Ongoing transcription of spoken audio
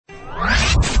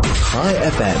Chai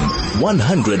FM,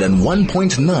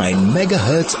 101.9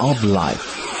 megahertz of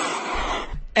life.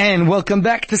 And welcome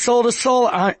back to Soul to Soul.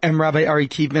 I am Rabbi Ari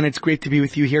Kievman. It's great to be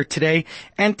with you here today.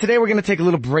 And today we're going to take a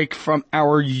little break from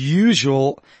our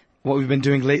usual, what we've been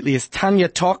doing lately is Tanya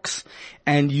Talks.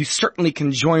 And you certainly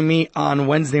can join me on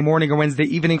Wednesday morning or Wednesday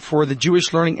evening for the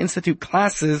Jewish Learning Institute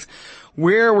classes,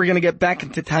 where we're going to get back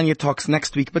into Tanya Talks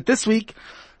next week. But this week,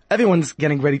 everyone's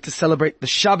getting ready to celebrate the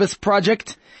Shabbos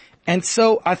project. And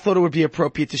so I thought it would be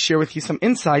appropriate to share with you some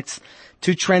insights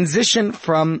to transition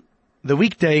from the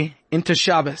weekday into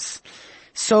Shabbos.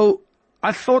 So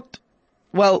I thought,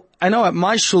 well, I know at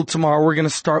my shul tomorrow we're going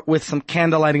to start with some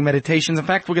candlelighting meditations. In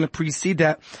fact, we're going to precede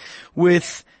that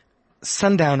with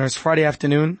sundowners Friday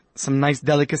afternoon, some nice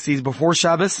delicacies before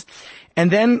Shabbos, and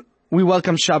then we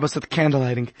welcome Shabbos with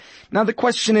candlelighting. Now the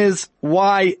question is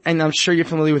why, and I'm sure you're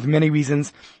familiar with many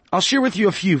reasons. I'll share with you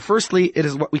a few. Firstly, it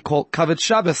is what we call Kavod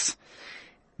Shabbos.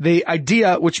 The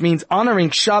idea, which means honoring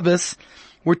Shabbos,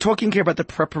 we're talking here about the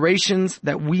preparations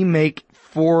that we make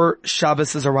for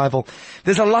Shabbos' arrival.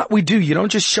 There's a lot we do. You don't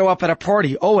just show up at a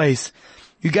party, always.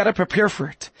 You gotta prepare for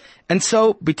it. And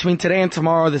so, between today and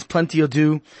tomorrow, there's plenty you'll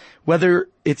do, whether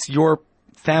it's your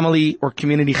family or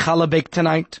community challah bake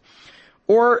tonight,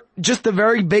 or just the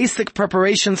very basic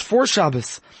preparations for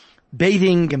Shabbos.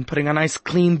 Bathing and putting on nice,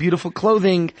 clean, beautiful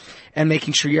clothing and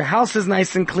making sure your house is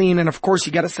nice and clean. And of course,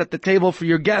 you got to set the table for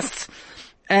your guests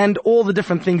and all the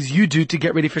different things you do to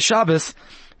get ready for Shabbos,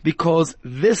 because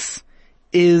this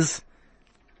is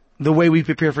the way we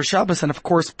prepare for Shabbos. And of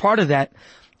course, part of that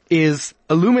is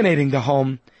illuminating the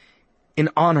home in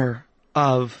honor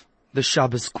of the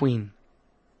Shabbos queen.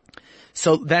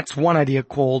 So that's one idea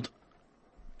called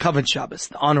Kavod Shabbos,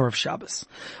 the honor of Shabbos.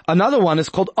 Another one is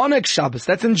called Oneg Shabbos.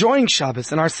 That's enjoying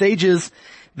Shabbos. And our sages,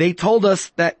 they told us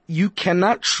that you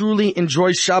cannot truly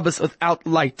enjoy Shabbos without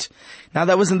light. Now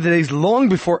that was in the days long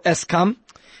before Eskom.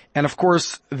 And of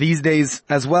course, these days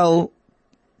as well,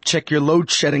 check your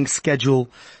load shedding schedule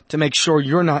to make sure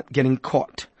you're not getting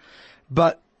caught.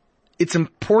 But it's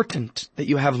important that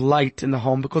you have light in the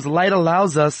home, because light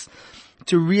allows us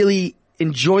to really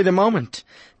enjoy the moment,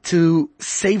 to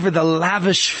savor the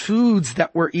lavish foods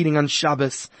that we're eating on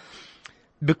Shabbos,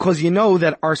 because you know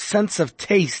that our sense of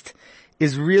taste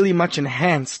is really much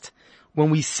enhanced when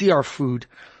we see our food.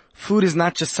 Food is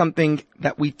not just something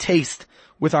that we taste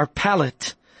with our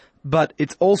palate, but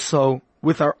it's also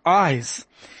with our eyes.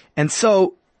 And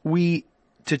so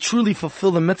to truly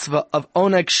fulfill the mitzvah of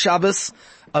Oneg Shabbos,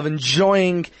 of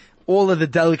enjoying all of the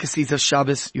delicacies of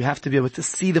Shabbos, you have to be able to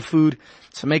see the food.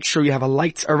 So make sure you have a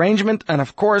light arrangement. And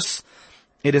of course,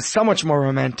 it is so much more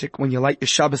romantic when you light your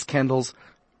Shabbos candles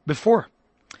before.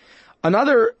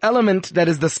 Another element that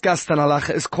is discussed in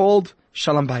halacha is called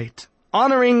Shalom Bayit.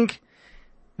 Honoring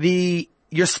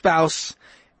your spouse,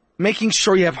 making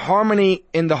sure you have harmony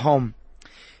in the home.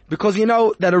 Because you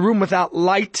know that a room without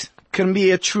light can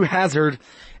be a true hazard,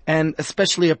 and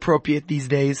especially appropriate these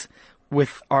days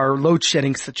with our load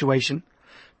shedding situation.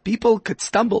 People could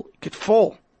stumble, could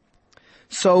fall.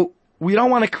 So we don't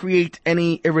want to create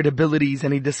any irritabilities,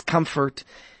 any discomfort.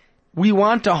 We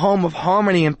want a home of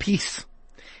harmony and peace.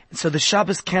 And so the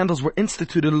Shabbos candles were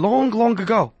instituted long, long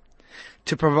ago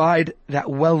to provide that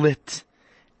well-lit,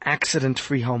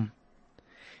 accident-free home.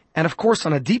 And of course,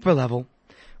 on a deeper level,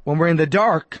 when we're in the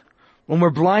dark, when we're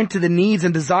blind to the needs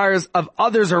and desires of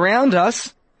others around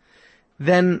us,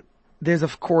 then there's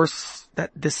of course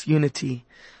that disunity,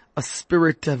 a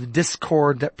spirit of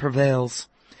discord that prevails.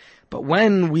 But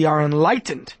when we are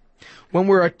enlightened, when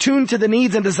we're attuned to the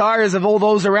needs and desires of all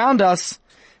those around us,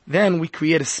 then we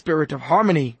create a spirit of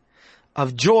harmony,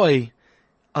 of joy,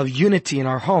 of unity in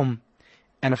our home.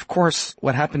 And of course,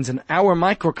 what happens in our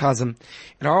microcosm,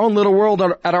 in our own little world,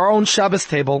 at our own Shabbos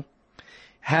table,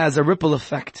 has a ripple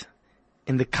effect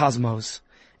in the cosmos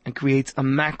and creates a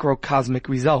macrocosmic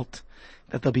result,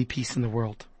 that there'll be peace in the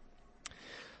world.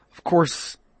 Of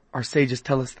course, our sages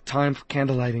tell us the time for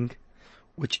candlelighting,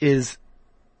 which is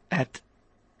at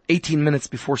 18 minutes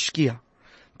before Shkia,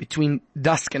 between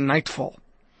dusk and nightfall,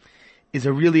 is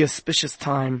a really auspicious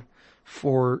time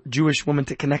for Jewish women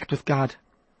to connect with God.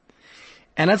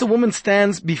 And as a woman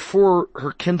stands before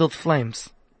her kindled flames,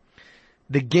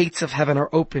 the gates of heaven are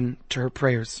open to her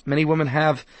prayers. Many women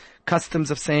have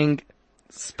customs of saying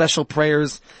special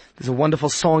prayers. There's a wonderful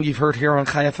song you've heard here on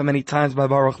Chai FM many times by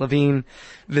Baruch Levine,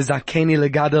 V'zakeni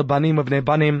legada banim avnei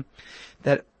banim,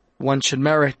 that one should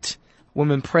merit.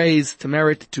 Woman prays to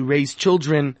merit to raise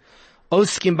children.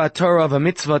 Oskim b'Torah of a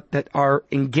mitzvah, that are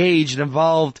engaged,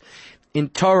 involved in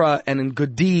Torah and in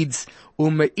good deeds.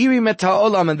 U'me'irim et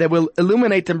ha'olam, and they will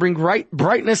illuminate and bring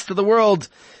brightness to the world.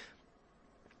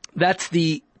 That's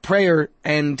the prayer,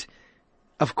 and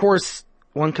of course,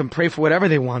 one can pray for whatever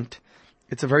they want.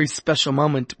 It's a very special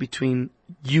moment between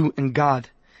you and God.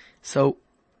 So,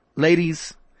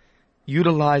 ladies,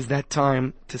 utilize that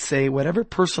time to say whatever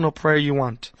personal prayer you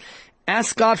want.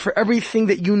 Ask God for everything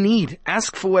that you need.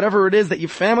 Ask for whatever it is that your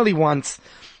family wants,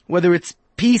 whether it's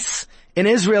peace in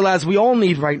Israel, as we all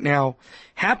need right now,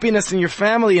 happiness in your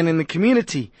family and in the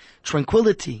community,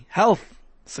 tranquility, health,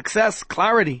 success,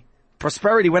 clarity,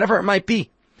 prosperity, whatever it might be.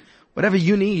 Whatever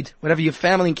you need, whatever your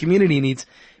family and community needs,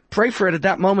 pray for it at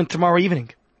that moment tomorrow evening.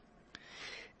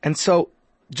 And so,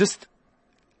 just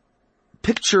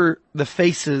picture the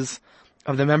faces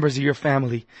of the members of your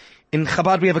family. In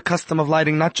Chabad, we have a custom of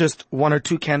lighting not just 1 or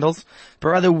 2 candles, but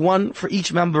rather 1 for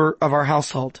each member of our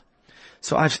household.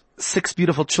 So I have 6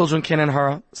 beautiful children, Ken and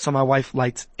Hara, so my wife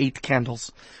lights 8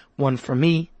 candles. 1 for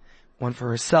me, 1 for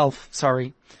herself,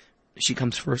 she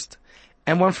comes first,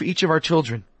 and 1 for each of our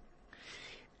children.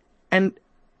 And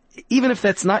even if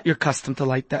that's not your custom to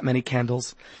light that many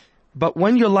candles, but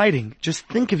when you're lighting, just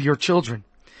think of your children.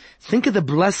 Think of the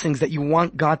blessings that you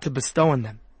want God to bestow on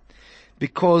them.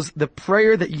 Because the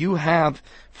prayer that you have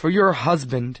for your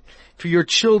husband, for your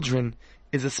children,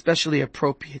 is especially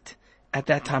appropriate at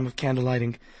that time of candle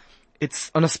lighting. It's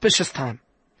an auspicious time.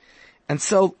 And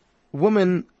so,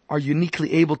 women are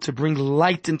uniquely able to bring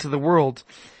light into the world.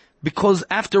 Because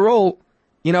after all,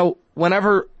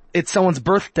 whenever it's someone's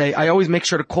birthday, I always make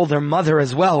sure to call their mother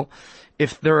as well,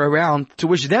 if they're around, to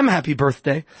wish them happy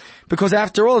birthday. Because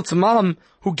after all, it's a mom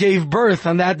who gave birth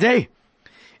on that day.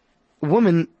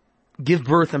 Women give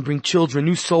birth and bring children,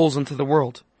 new souls into the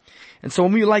world. And so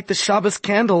when we light the Shabbos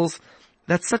candles,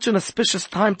 that's such an auspicious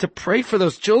time to pray for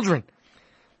those children.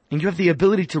 And you have the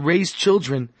ability to raise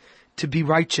children to be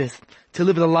righteous, to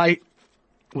live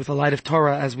with the light of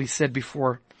Torah, as we said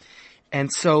before.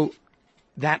 And so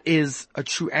that is a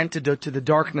true antidote to the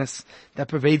darkness that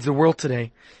pervades the world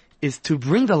today, is to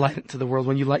bring the light into the world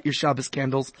when you light your Shabbos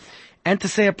candles, and to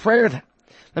say a prayer then.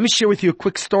 Let me share with you a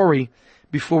quick story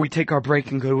before we take our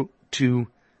break and go to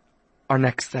our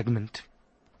next segment.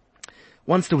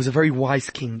 Once there was a very wise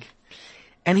king,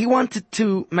 and he wanted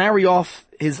to marry off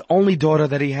his only daughter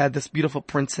that he had, this beautiful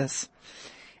princess.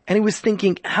 And he was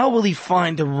thinking, how will he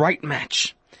find the right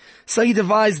match? So he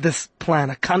devised this plan,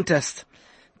 a contest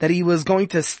that he was going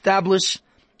to establish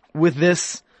with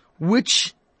this,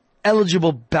 which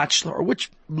eligible bachelor or which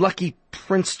lucky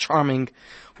Prince Charming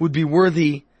would be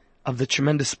worthy of the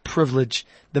tremendous privilege,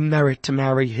 the merit to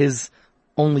marry his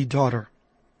only daughter.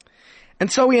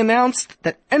 And so he announced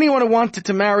that anyone who wanted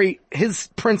to marry his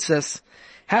princess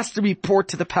has to report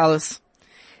to the palace.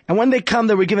 And when they come,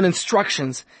 they were given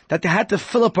instructions that they had to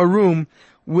fill up a room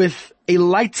with a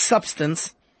light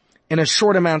substance in a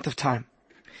short amount of time.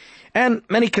 And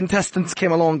many contestants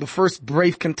came along. The first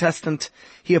brave contestant,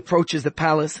 he approaches the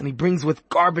palace and he brings with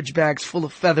garbage bags full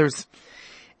of feathers.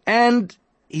 And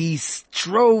he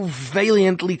strove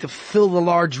valiantly to fill the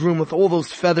large room with all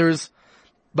those feathers,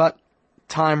 but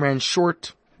time ran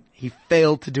short. He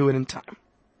failed to do it in time.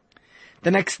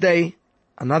 The next day,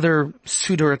 another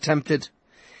suitor attempted,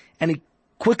 and he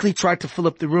quickly tried to fill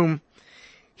up the room.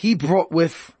 He brought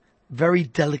with very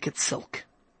delicate silk.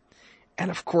 And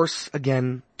of course,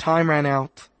 again, time ran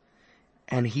out,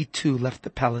 and he too left the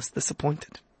palace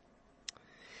disappointed.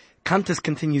 Contest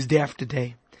continues day after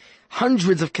day.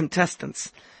 Hundreds of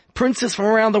contestants, princes from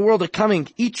around the world are coming,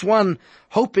 each one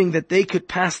hoping that they could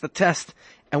pass the test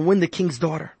and win the king's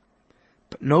daughter.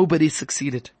 But nobody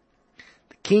succeeded.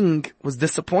 The king was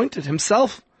disappointed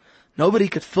himself. Nobody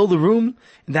could fill the room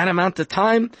in that amount of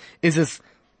time. Is this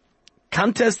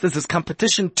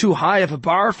competition too high of a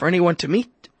bar for anyone to meet?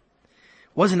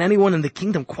 Wasn't anyone in the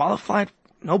kingdom qualified?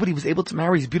 Nobody was able to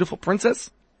marry his beautiful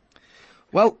princess?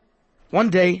 Well, one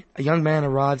day, a young man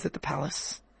arrives at the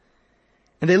palace.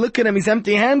 And they look at him, he's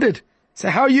empty-handed. Say,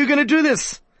 how are you going to do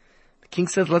this? The king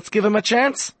says, let's give him a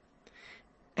chance.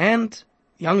 And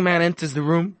the young man enters the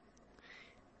room,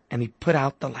 and he put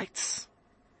out the lights.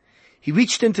 He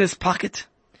reached into his pocket,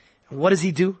 and what does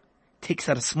he do? Takes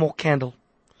out a small candle.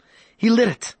 He lit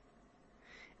it.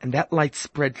 And that light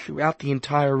spread throughout the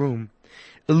entire room,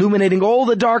 illuminating all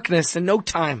the darkness in no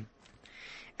time.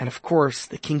 And of course,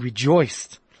 the king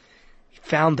rejoiced. He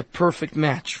found the perfect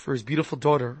match for his beautiful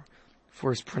daughter, for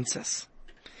his princess.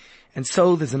 And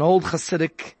so there's an old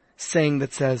Hasidic saying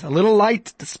that says, a little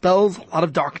light dispels a lot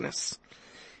of darkness.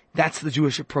 That's the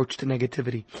Jewish approach to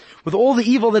negativity. With all the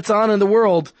evil that's on in the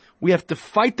world, we have to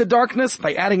fight the darkness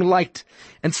by adding light.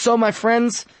 And so, my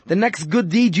friends, the next good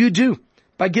deed you do,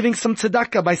 by giving some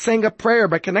tzedakah, by saying a prayer,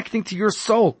 by connecting to your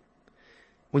soul,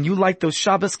 when you light those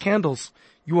Shabbos candles,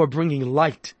 you are bringing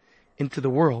light into the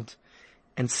world.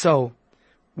 And so,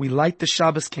 we light the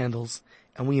Shabbos candles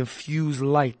and we infuse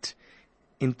light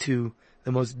into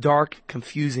the most dark,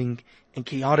 confusing, and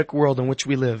chaotic world in which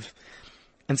we live.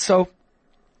 And so,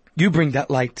 you bring that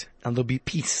light and there'll be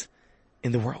peace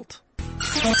in the world.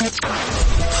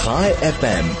 Chai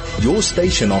FM, your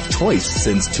station of choice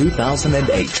since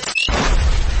 2008.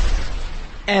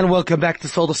 And welcome back to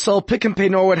Soul to Soul. Pick and Pay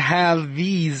Norwood have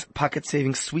these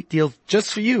pocket-saving sweet deals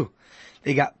just for you.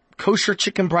 They got kosher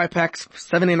chicken bri packs,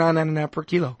 $79.99 per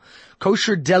kilo.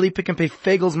 Kosher deli Pick and Pay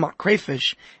Fagels mock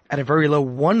crayfish at a very low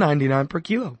 $1.99 per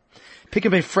kilo. Pick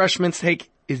and Pay fresh mint steak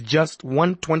is just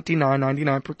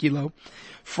 $129.99 per kilo.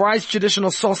 Fry's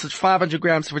traditional sausage 500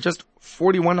 grams for just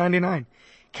 $41.99.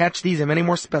 Catch these and many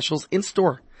more specials in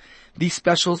store. These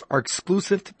specials are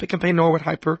exclusive to Pick and Pay Norwood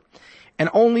Hyper and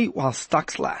only while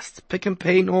stocks last. Pick and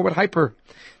Pay Norwood Hyper,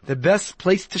 the best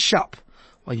place to shop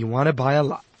while you want to buy a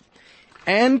lot.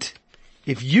 And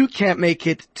if you can't make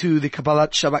it to the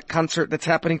Kabbalat Shabbat concert that's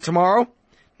happening tomorrow,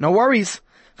 no worries.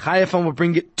 Chai FM will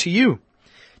bring it to you.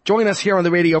 Join us here on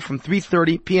the radio from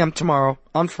 3:30 p.m. tomorrow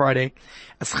on Friday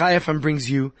as Chai FM brings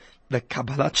you the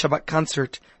Kabbalat Shabbat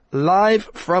concert live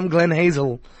from Glen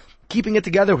Hazel, keeping it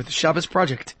together with the Shabbos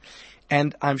Project.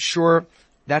 And I'm sure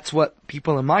that's what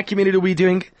people in my community will be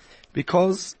doing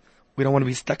because we don't want to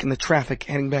be stuck in the traffic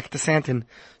heading back to Santon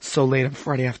so late on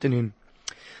Friday afternoon.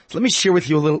 So let me share with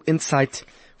you a little insight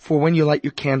for when you light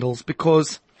your candles,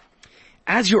 because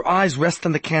as your eyes rest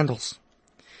on the candles,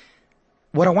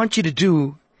 what I want you to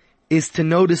do is to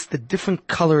notice the different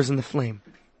colors in the flame.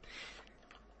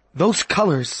 Those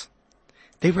colors,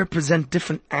 they represent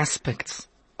different aspects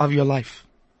of your life.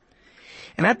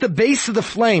 And at the base of the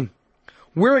flame,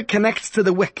 where it connects to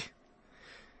the wick,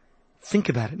 think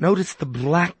about it. Notice the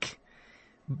black,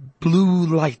 blue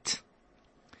light.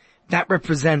 That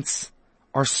represents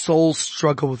our soul's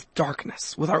struggle with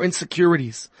darkness, with our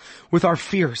insecurities, with our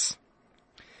fears.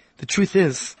 The truth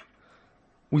is,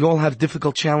 we all have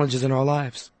difficult challenges in our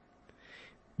lives.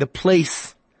 The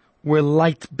place where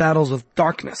light battles with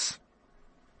darkness.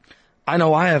 I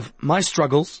know I have my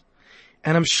struggles,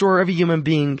 and I'm sure every human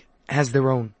being has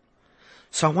their own.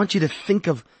 So I want you to think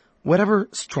of whatever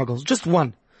struggles, just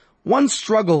one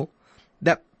struggle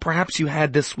that perhaps you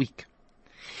had this week.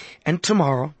 And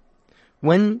tomorrow,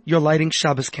 when you're lighting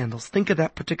Shabbos candles, think of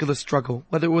that particular struggle,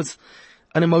 whether it was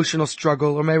an emotional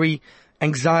struggle or maybe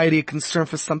anxiety, a concern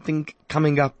for something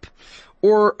coming up,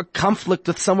 or a conflict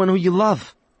with someone who you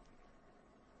love.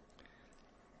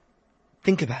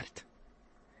 Think about it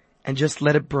and just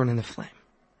let it burn in the flame.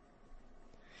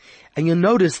 And you'll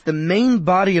notice the main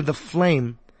body of the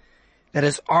flame that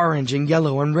is orange and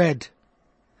yellow and red.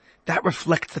 That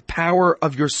reflects the power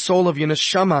of your soul, of your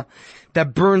neshama,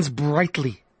 that burns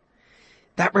brightly.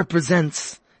 That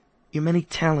represents your many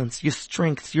talents, your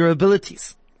strengths, your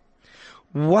abilities.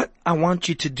 What I want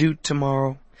you to do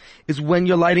tomorrow is when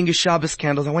you're lighting your Shabbos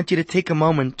candles, I want you to take a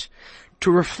moment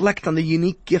to reflect on the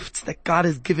unique gifts that God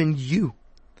has given you.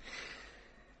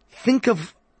 Think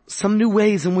of some new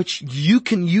ways in which you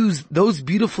can use those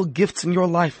beautiful gifts in your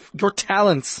life, your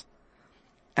talents,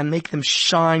 and make them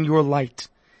shine your light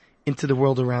into the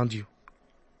world around you.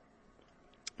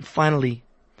 And finally,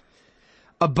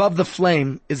 above the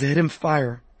flame is a hidden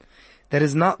fire that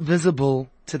is not visible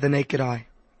to the naked eye.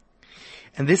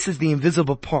 And this is the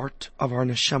invisible part of our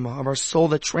neshama, of our soul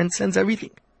that transcends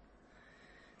everything.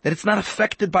 That it's not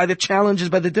affected by the challenges,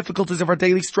 by the difficulties of our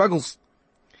daily struggles.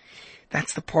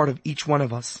 That's the part of each one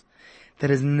of us that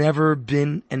has never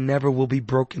been and never will be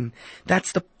broken.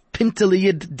 That's the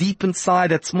pinteleid deep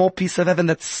inside, that small piece of heaven,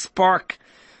 that spark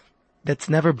that's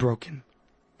never broken.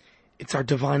 It's our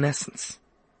divine essence.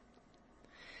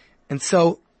 And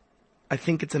so, I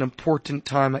think it's an important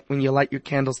time when you light your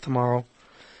candles tomorrow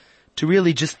to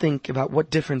really just think about what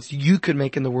difference you could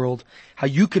make in the world, how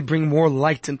you could bring more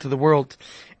light into the world.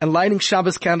 And lighting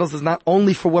Shabbos candles is not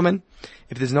only for women.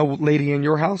 If there's no lady in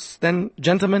your house, then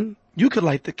gentlemen, you could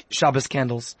light the Shabbos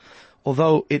candles,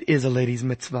 although it is a lady's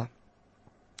mitzvah.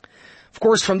 Of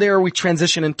course, from there we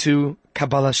transition into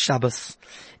Kabbalah Shabbos,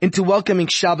 into welcoming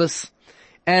Shabbos.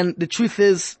 And the truth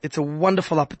is, it's a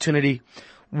wonderful opportunity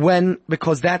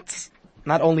because that's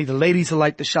not only the ladies who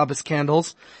light the Shabbos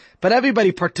candles, but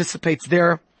everybody participates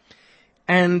there.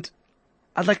 And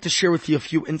I'd like to share with you a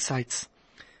few insights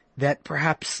that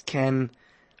perhaps can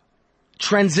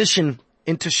transition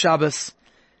into Shabbos.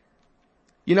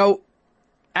 You know,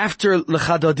 after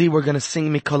Lecha Dodi, we're going to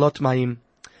sing Mikolot Mayim.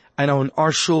 I know in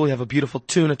our shul we have a beautiful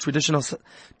tune, a traditional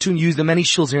tune used in many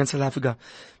shuls here in South Africa.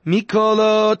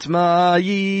 Mikolot Mayim,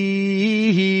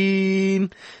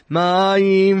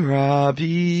 Mayim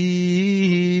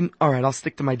Rabim. Alright, I'll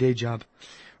stick to my day job.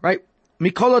 Right?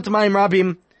 Mikolot Mayim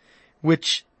Rabim,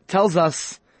 which tells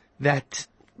us that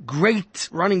great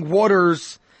running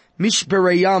waters,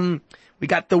 Mishberei, we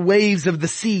got the waves of the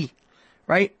sea,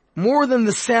 right? More than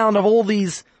the sound of all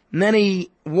these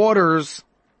many waters,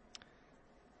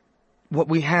 what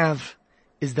we have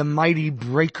is the mighty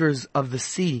breakers of the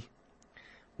sea.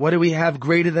 What do we have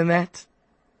greater than that?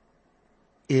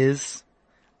 Is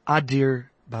Adir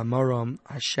B'Marom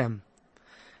Hashem.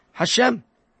 Hashem,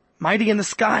 mighty in the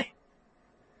sky.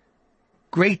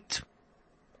 Great.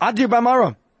 Adir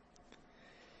B'Marom.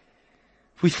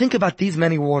 If we think about these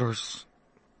many waters,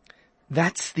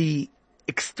 that's the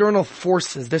external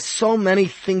forces. There's so many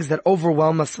things that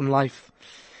overwhelm us in life,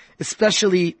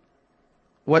 especially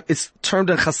what is termed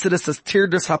in Chassidus as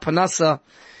tirdas hapanasa,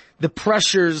 the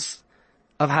pressures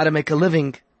of how to make a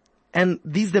living. And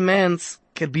these demands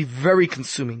can be very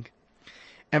consuming.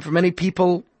 And for many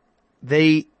people,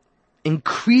 they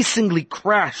increasingly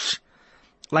crash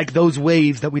like those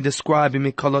waves that we describe in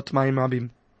Mikolot Mayim Rabim.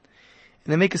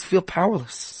 And they make us feel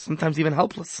powerless, sometimes even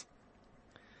helpless.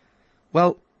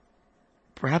 Well,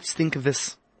 perhaps think of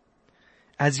this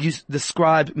as you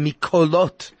describe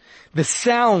Mikolot, the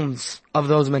sounds of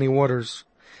those many waters.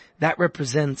 That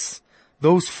represents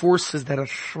those forces that are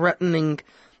threatening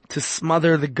to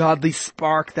smother the godly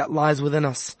spark that lies within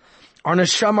us. Our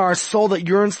neshama, our soul that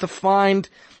yearns to find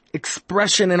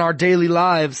expression in our daily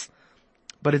lives,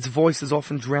 but its voice is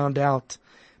often drowned out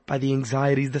by the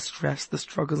anxieties, the stress, the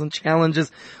struggles and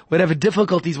challenges, whatever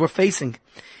difficulties we're facing.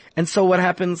 And so what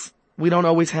happens? We don't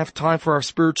always have time for our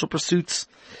spiritual pursuits.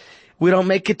 We don't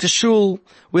make it to shul.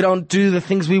 We don't do the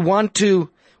things we want to.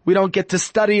 We don't get to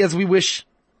study as we wish.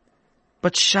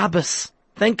 But Shabbos,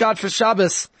 thank God for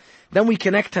Shabbos. Then we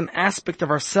connect an aspect of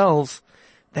ourselves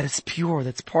that is pure,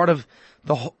 that's part of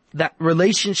that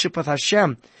relationship with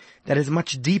Hashem that is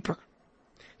much deeper.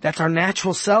 That's our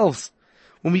natural selves.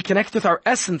 When we connect with our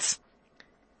essence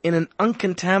in an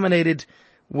uncontaminated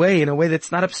way, in a way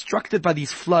that's not obstructed by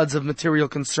these floods of material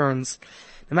concerns,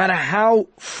 no matter how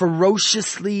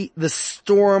ferociously the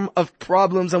storm of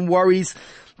problems and worries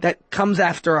that comes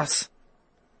after us,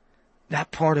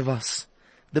 that part of us,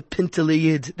 the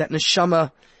pintaliyid, that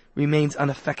neshama, remains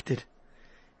unaffected.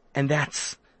 And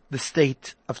that's the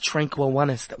state of tranquil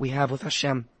oneness that we have with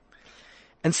Hashem.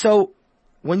 And so,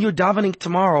 when you're davening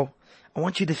tomorrow, I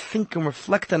want you to think and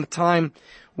reflect on a time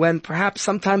when perhaps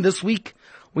sometime this week,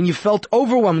 when you felt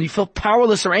overwhelmed, you felt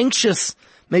powerless or anxious,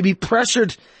 maybe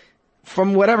pressured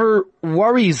from whatever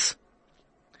worries,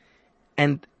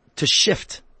 and to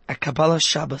shift at Kabbalah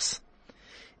Shabbos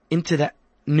into that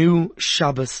new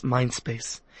Shabbos mind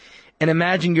space. And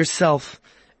imagine yourself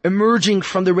emerging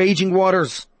from the raging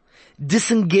waters,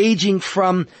 disengaging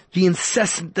from the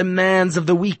incessant demands of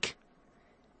the week,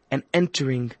 and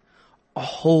entering a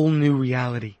whole new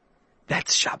reality.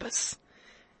 That's Shabbos.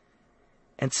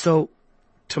 And so,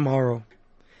 tomorrow,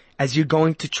 as you're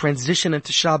going to transition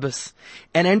into Shabbos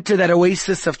and enter that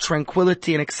oasis of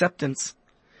tranquility and acceptance,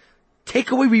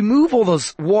 remove all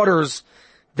those waters,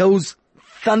 those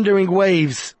thundering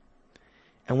waves.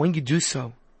 And when you do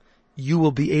so, you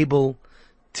will be able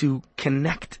to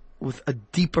connect with a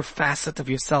deeper facet of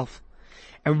yourself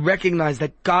and recognize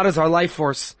that God is our life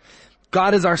force.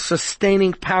 God is our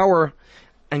sustaining power,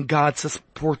 and God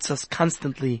supports us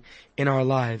constantly in our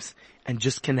lives. And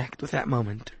just connect with that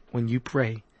moment when you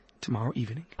pray tomorrow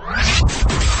evening.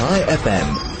 High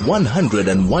FM,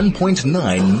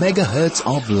 101.9 megahertz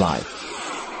of life.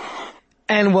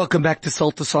 And welcome back to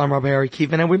Soul to Soul. I'm Rabbi Ari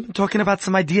Kievin, and we've been talking about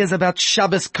some ideas about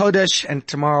Shabbos Kodesh, and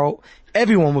tomorrow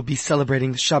everyone will be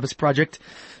celebrating the Shabbos project.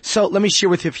 So let me share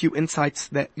with you a few insights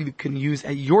that you can use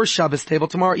at your Shabbos table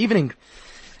tomorrow evening.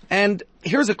 And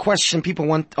here's a question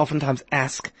people oftentimes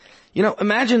ask. You know,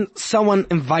 imagine someone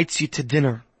invites you to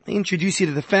dinner. They introduce you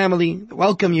to the family, they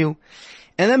welcome you,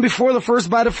 and then before the first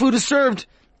bite of food is served,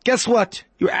 guess what?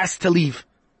 You're asked to leave.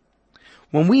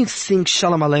 When we sing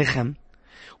Shalom Aleichem,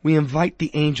 we invite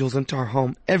the angels into our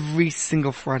home every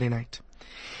single Friday night.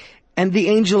 And the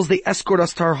angels, they escort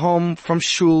us to our home from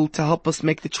shul to help us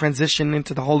make the transition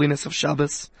into the holiness of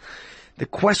Shabbos. The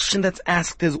question that's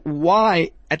asked is,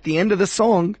 why, at the end of the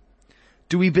song,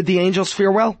 do we bid the angels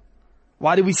farewell?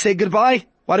 Why do we say goodbye?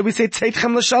 Why do we say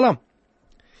Tzeitchem L'Shalom?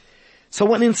 So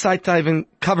one insight I've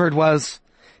uncovered was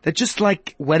that just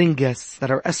like wedding guests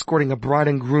that are escorting a bride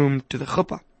and groom to the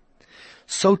chuppah,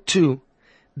 so too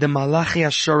the Malachi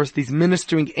Asherus, these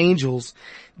ministering angels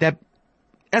that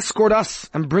escort us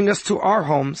and bring us to our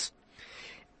homes,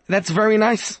 that's very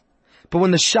nice. But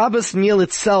when the Shabbos meal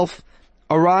itself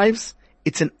arrives,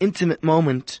 it's an intimate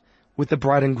moment with the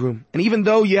bride and groom. And even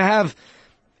though you have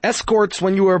escorts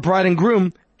when you are a bride and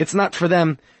groom, it's not for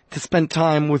them. to spend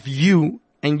time with you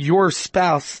and your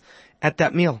spouse at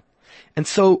that meal. And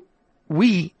so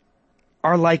we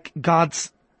are like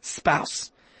God's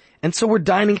spouse. And so we're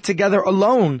dining together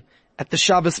alone at the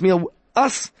Shabbos meal,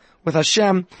 us with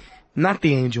Hashem, not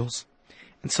the angels.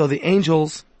 And so the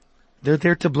angels, they're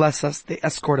there to bless us, they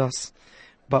escort us.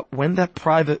 But when that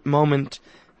private moment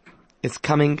is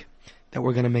coming, that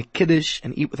we're going to make Kiddush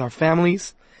and eat with our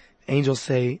families, the angels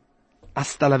say,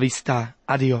 hasta la vista,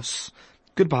 adios,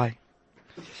 goodbye.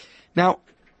 Now,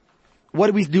 what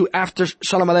do we do after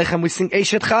Shalom Aleichem? We sing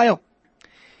Eshet Chayil.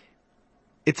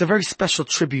 It's a very special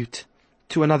tribute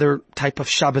to another type of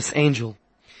Shabbos angel,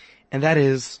 and that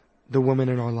is the woman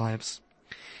in our lives.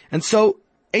 And so,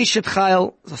 Eshet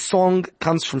Chayil, the song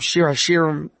comes from Shir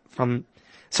HaShirim, from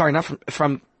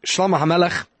Shlomo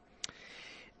HaMelech,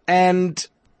 and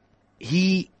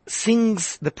he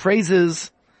sings the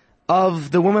praises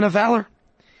of the woman of valor,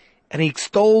 and he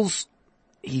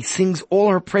sings all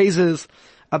her praises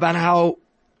about how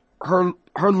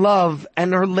her love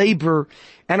and her labor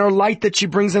and her light that she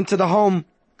brings into the home.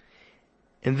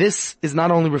 And this is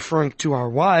not only referring to our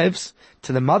wives,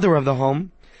 to the mother of the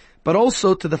home, but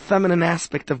also to the feminine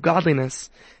aspect of godliness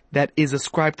that is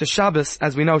ascribed to Shabbos.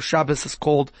 As we know, Shabbos is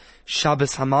called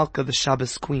Shabbos Hamalka, the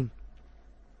Shabbos Queen.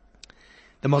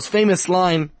 The most famous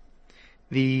line,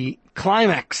 the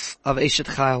climax of Eshet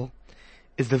Chayil,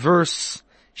 is the verse,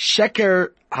 Sheker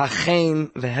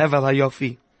hachein vehevel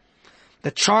hayofi.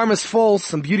 The charm is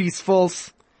false and beauty is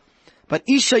false, but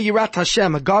Isha Yirat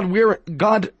Hashem, a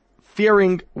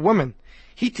God-fearing woman,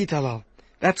 Hiti Talal,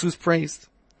 that's who's praised.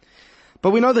 But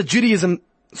we know that Judaism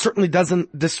certainly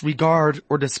doesn't disregard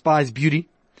or despise beauty,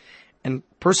 and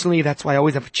personally that's why I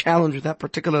always have a challenge with that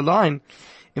particular line.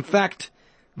 In fact,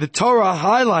 the Torah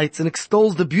highlights and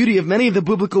extols the beauty of many of the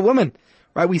biblical women.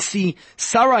 Right? We see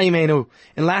Sarah Imenu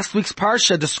in last week's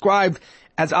Parsha described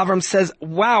as Avram says,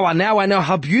 wow, now I know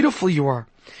how beautiful you are.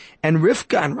 And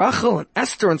Rivka and Rachel and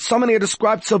Esther and so many are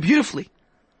described so beautifully.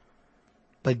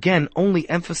 But again, only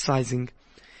emphasizing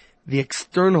the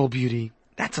external beauty,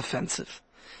 that's offensive.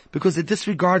 Because it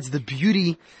disregards the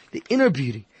beauty, the inner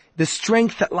beauty, the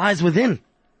strength that lies within.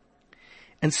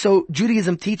 And so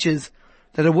Judaism teaches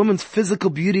that a woman's physical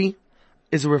beauty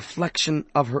is a reflection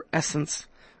of her essence,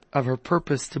 of her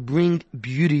purpose to bring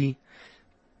beauty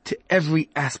to every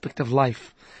aspect of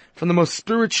life, from the most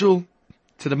spiritual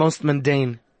to the most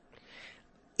mundane.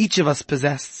 Each of us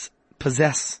possess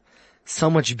so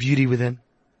much beauty within.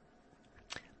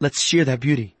 Let's share that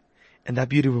beauty, and that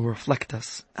beauty will reflect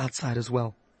us outside as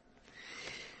well.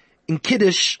 In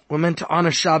Kiddush, we're meant to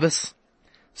honor Shabbos,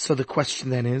 so the question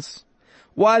then is,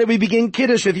 why do we begin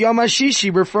Kiddush with Yom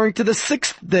HaShishi, referring to the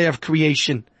sixth day of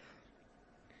creation?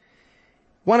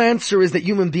 One answer is that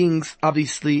human beings,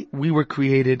 obviously, we were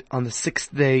created on the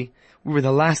sixth day. We were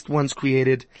the last ones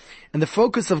created. And the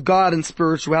focus of God and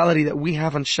spirituality that we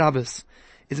have on Shabbos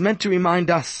is meant to remind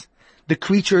us, the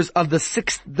creatures of the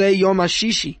sixth day Yom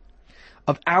HaShishi,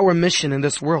 of our mission in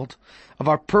this world, of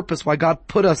our purpose, why God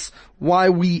put us, why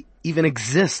we even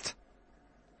exist.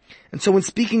 And so when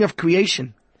speaking of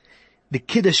creation, the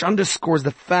Kiddush underscores the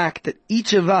fact that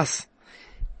each of us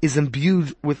is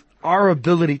imbued with our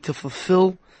ability to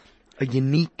fulfill a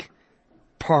unique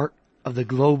part of the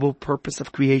global purpose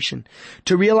of creation.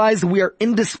 To realize that we are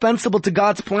indispensable to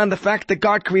God's plan. The fact that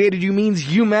God created you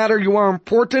means you matter, you are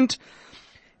important.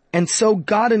 And so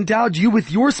God endowed you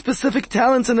with your specific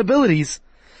talents and abilities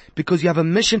because you have a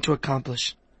mission to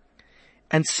accomplish.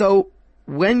 And so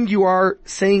when you are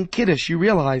saying Kiddush, you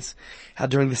realize how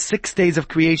during the 6 days of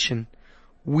creation,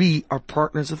 we are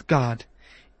partners with God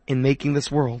in making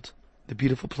this world the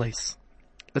beautiful place.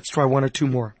 Let's try one or two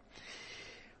more.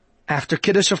 After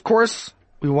Kiddush, of course,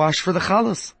 we wash for the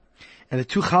Chalas. And the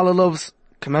 2 challah loaves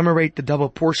commemorate the double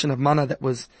portion of manna that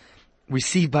was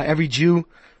received by every Jew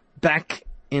back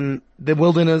in the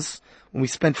wilderness when we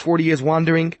spent 40 years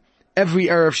wandering, every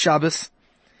Erev Shabbos.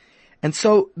 And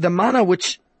so the manna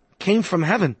which came from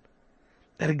heaven,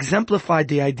 that exemplified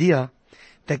the idea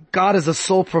that God is the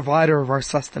sole provider of our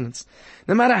sustenance.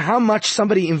 No matter how much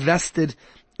somebody invested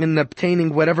in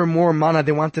obtaining whatever more manna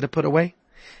they wanted to put away,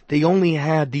 they only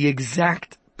had the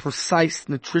exact, precise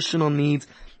nutritional needs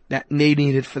that they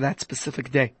needed for that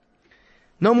specific day.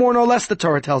 No more, no less, the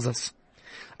Torah tells us.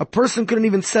 A person couldn't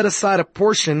even set aside a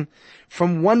portion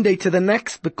from one day to the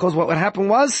next, because what would happen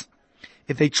was,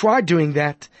 if they tried doing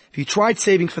that, if you tried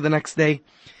saving for the next day,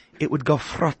 it would go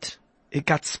frot. It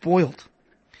got spoiled.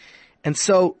 And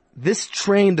so this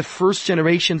trained the first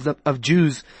generations of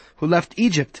Jews who left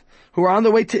Egypt, who were on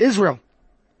their way to Israel,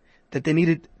 that they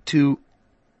needed to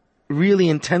really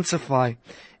intensify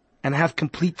and have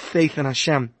complete faith in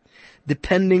Hashem,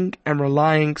 depending and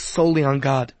relying solely on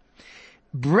God.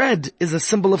 Bread is a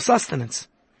symbol of sustenance.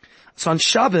 So on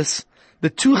Shabbos, the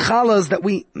 2 challahs that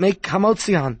we make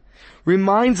hamotzi on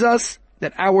reminds us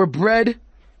that our bread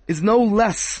is no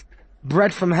less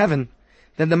bread from heaven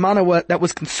than the manna that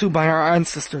was consumed by our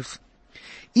ancestors.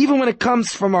 Even when it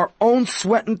comes from our own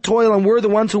sweat and toil, and we're the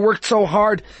ones who worked so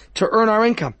hard to earn our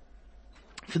income.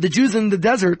 For the Jews in the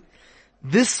desert,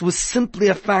 this was simply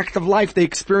a fact of life. They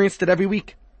experienced it every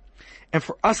week. And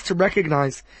for us to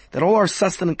recognize that all our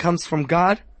sustenance comes from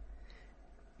God,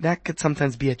 that could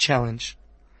sometimes be a challenge.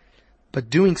 But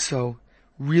doing so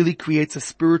really creates a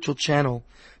spiritual channel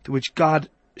through which God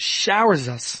showers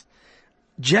us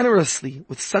generously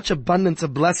with such abundance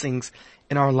of blessings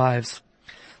in our lives.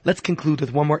 Let's conclude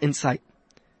with one more insight.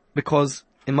 Because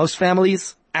in most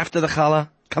families, after the challah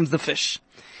comes the fish.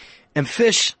 And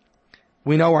fish,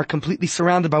 we know, are completely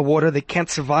surrounded by water. They can't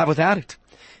survive without it.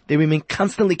 They remain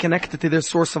constantly connected to their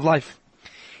source of life.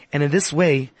 And in this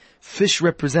way, fish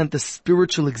represent the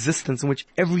spiritual existence in which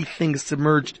everything is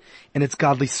submerged in its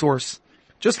godly source.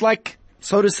 Just like,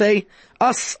 so to say,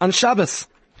 us on Shabbos.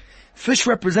 Fish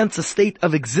represents a state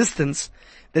of existence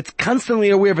that's constantly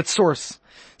aware of its source.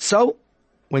 So,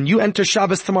 when you enter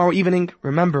Shabbos tomorrow evening,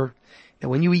 remember that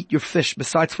when you eat your fish,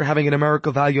 besides for having a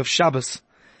numerical value of Shabbos,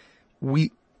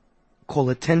 we call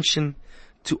attention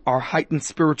to our heightened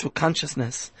spiritual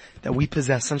consciousness that we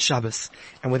possess on Shabbos.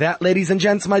 And with that, ladies and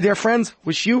gents, my dear friends,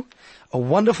 wish you a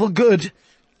wonderful, good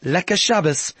Leka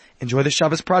Shabbos. Enjoy the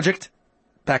Shabbos project.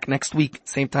 Back next week,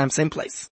 same time, same place.